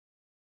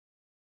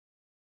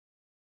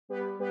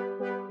Dragon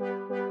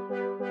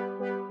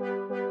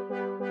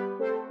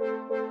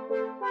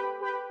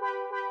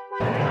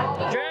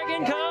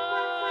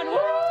Con! Woo!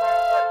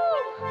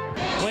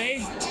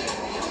 Wait.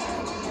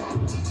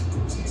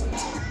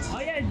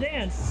 Oh yeah,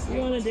 dance. You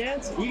wanna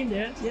dance? You can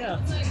dance, yeah.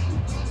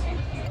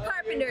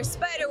 Carpenter,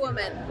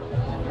 Spider-Woman.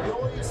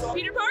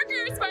 Peter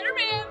Parker,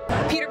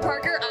 Spider-Man. Peter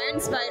Parker, Iron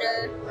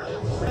Spider.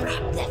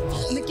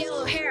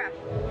 Miguel O'Hara.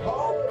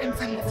 I'm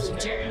from the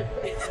future.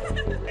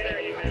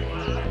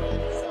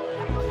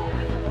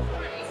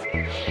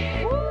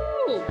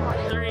 Woo!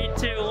 3,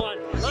 2, 1.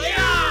 Oh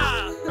yeah!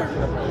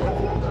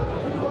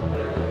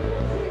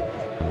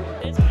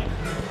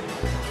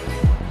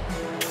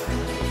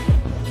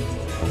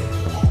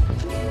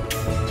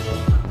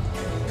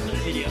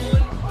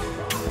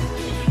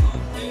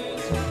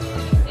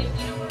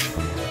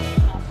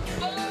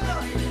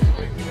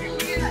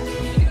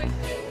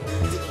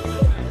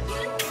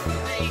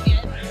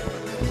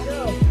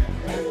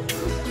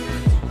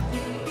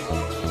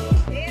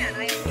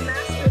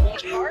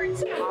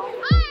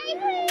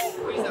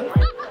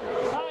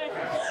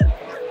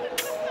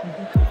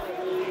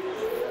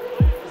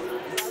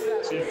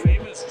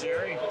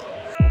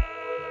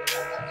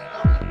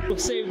 We'll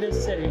save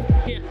this city.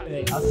 Yeah.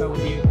 I'll start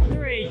with you.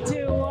 3,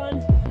 2,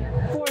 1.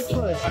 Fourth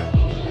push.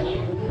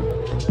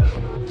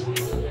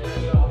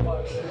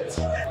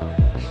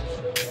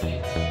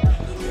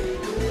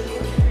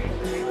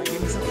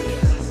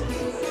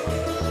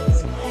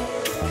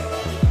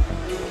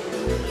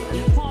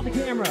 Follow the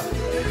camera.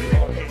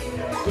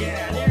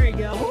 Yeah, there we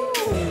go. Woo.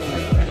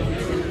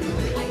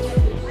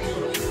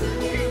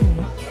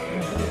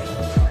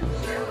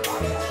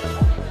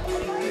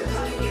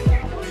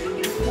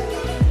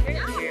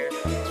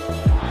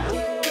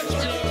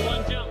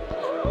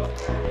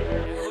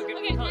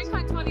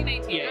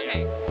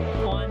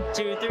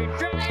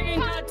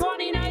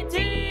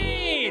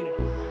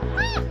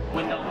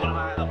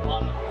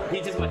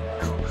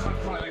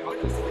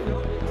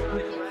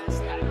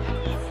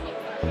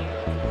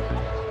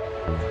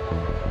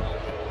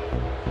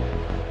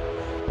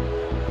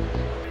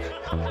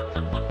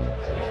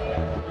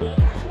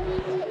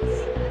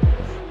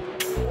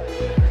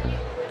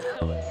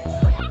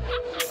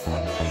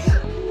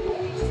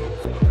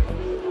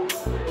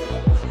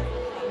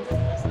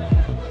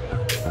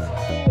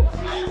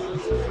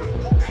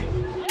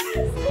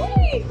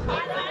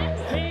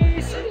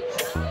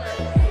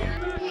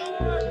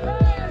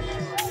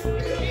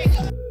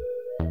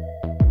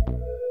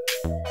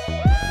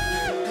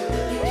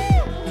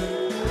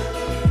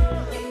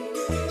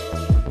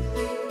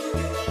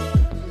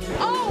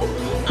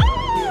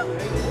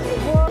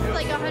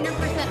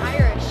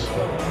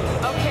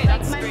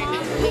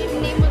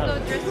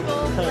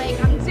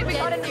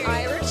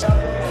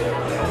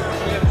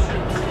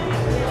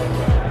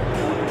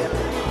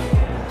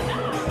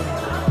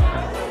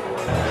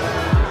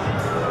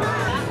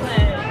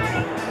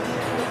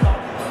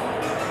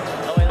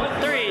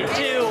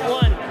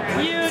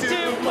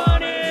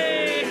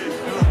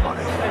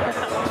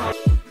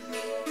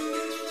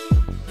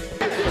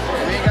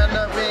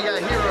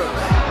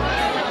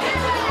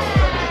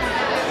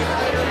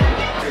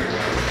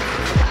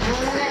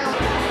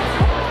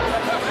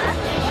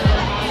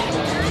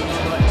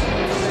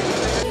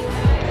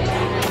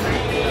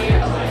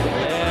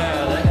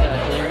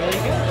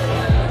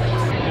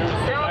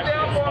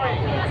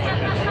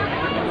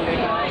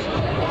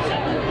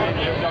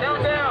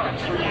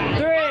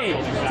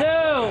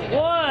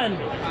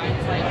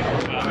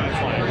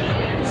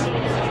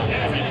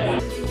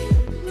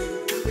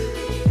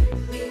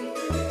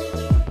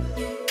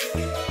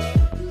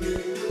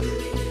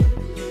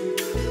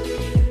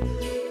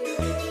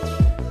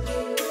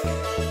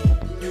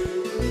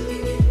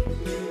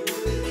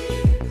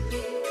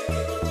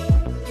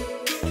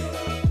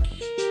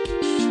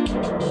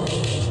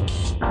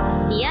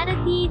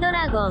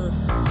 RealTDragon.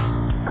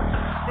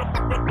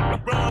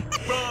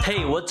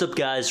 Hey, what's up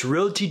guys?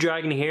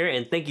 RealTDragon here,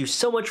 and thank you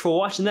so much for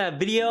watching that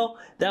video.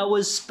 That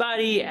was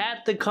Spidey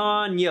at the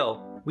con.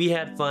 Yo, we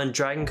had fun.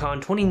 DragonCon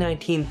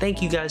 2019.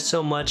 Thank you guys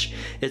so much.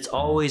 It's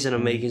always an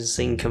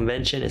amazing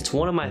convention. It's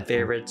one of my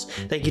favorites.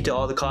 Thank you to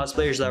all the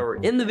cosplayers that were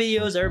in the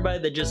videos, everybody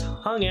that just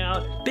hung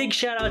out. Big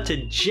shout out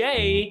to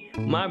Jay,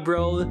 my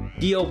bro,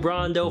 Dio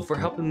Brando, for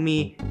helping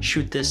me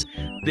shoot this.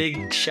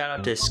 Big shout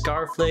out to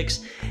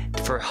Scarflix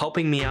for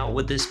helping me out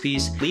with this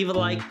piece. Leave a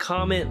like,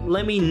 comment,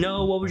 let me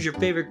know what was your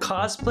favorite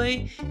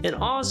cosplay, and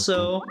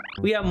also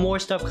we have more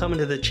stuff coming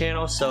to the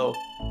channel, so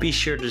be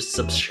sure to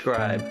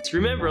subscribe.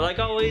 Remember, like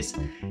always,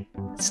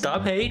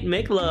 stop hate,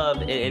 make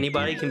love, and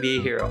anybody can be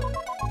a hero.